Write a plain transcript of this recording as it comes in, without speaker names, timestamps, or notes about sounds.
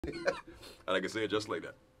And I can say it just like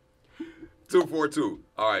that. 242.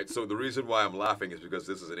 All right, so the reason why I'm laughing is because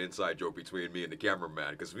this is an inside joke between me and the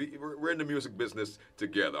cameraman, because we're in the music business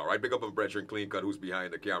together, all right? Big up on Brethren Clean Cut, who's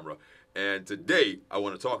behind the camera. And today, I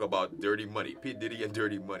want to talk about Dirty Money, P. Diddy and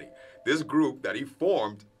Dirty Money. This group that he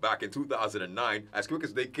formed back in 2009, as quick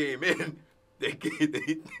as they came in,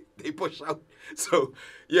 they push out. So,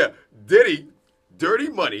 yeah, Diddy, Dirty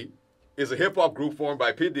Money, is a hip hop group formed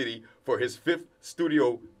by P. Diddy for his fifth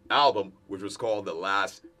studio album, which was called The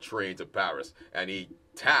Last Train to Paris. And he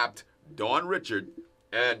tapped Don Richard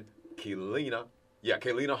and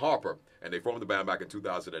Kalina Harper. And they formed the band back in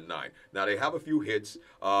 2009. Now, they have a few hits.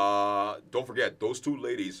 Don't forget, those two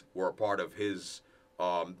ladies were a part of his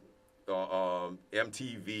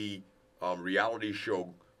MTV reality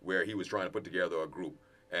show where he was trying to put together a group.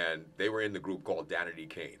 And they were in the group called Danity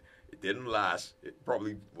Kane. It didn't last,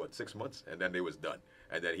 probably, 6 months? And then they was done.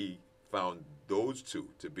 And then he found those two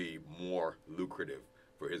to be more lucrative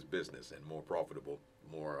for his business and more profitable,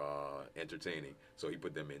 more entertaining. So he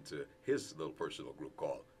put them into his little personal group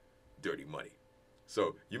called Dirty Money.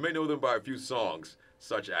 So you may know them by a few songs,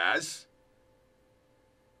 such as,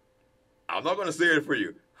 I'm not going to say it for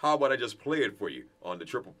you. How about I just play it for you on the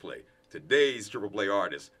Triple Play? Today's Triple Play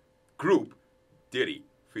artist, group Diddy,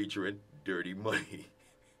 featuring Dirty Money.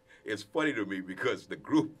 It's funny to me because the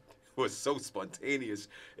group was so spontaneous.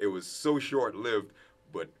 It was so short-lived,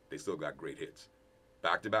 but they still got great hits.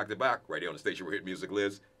 Back to back to back, right here on the station where hit music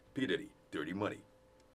lives. P. Diddy, Dirty Money.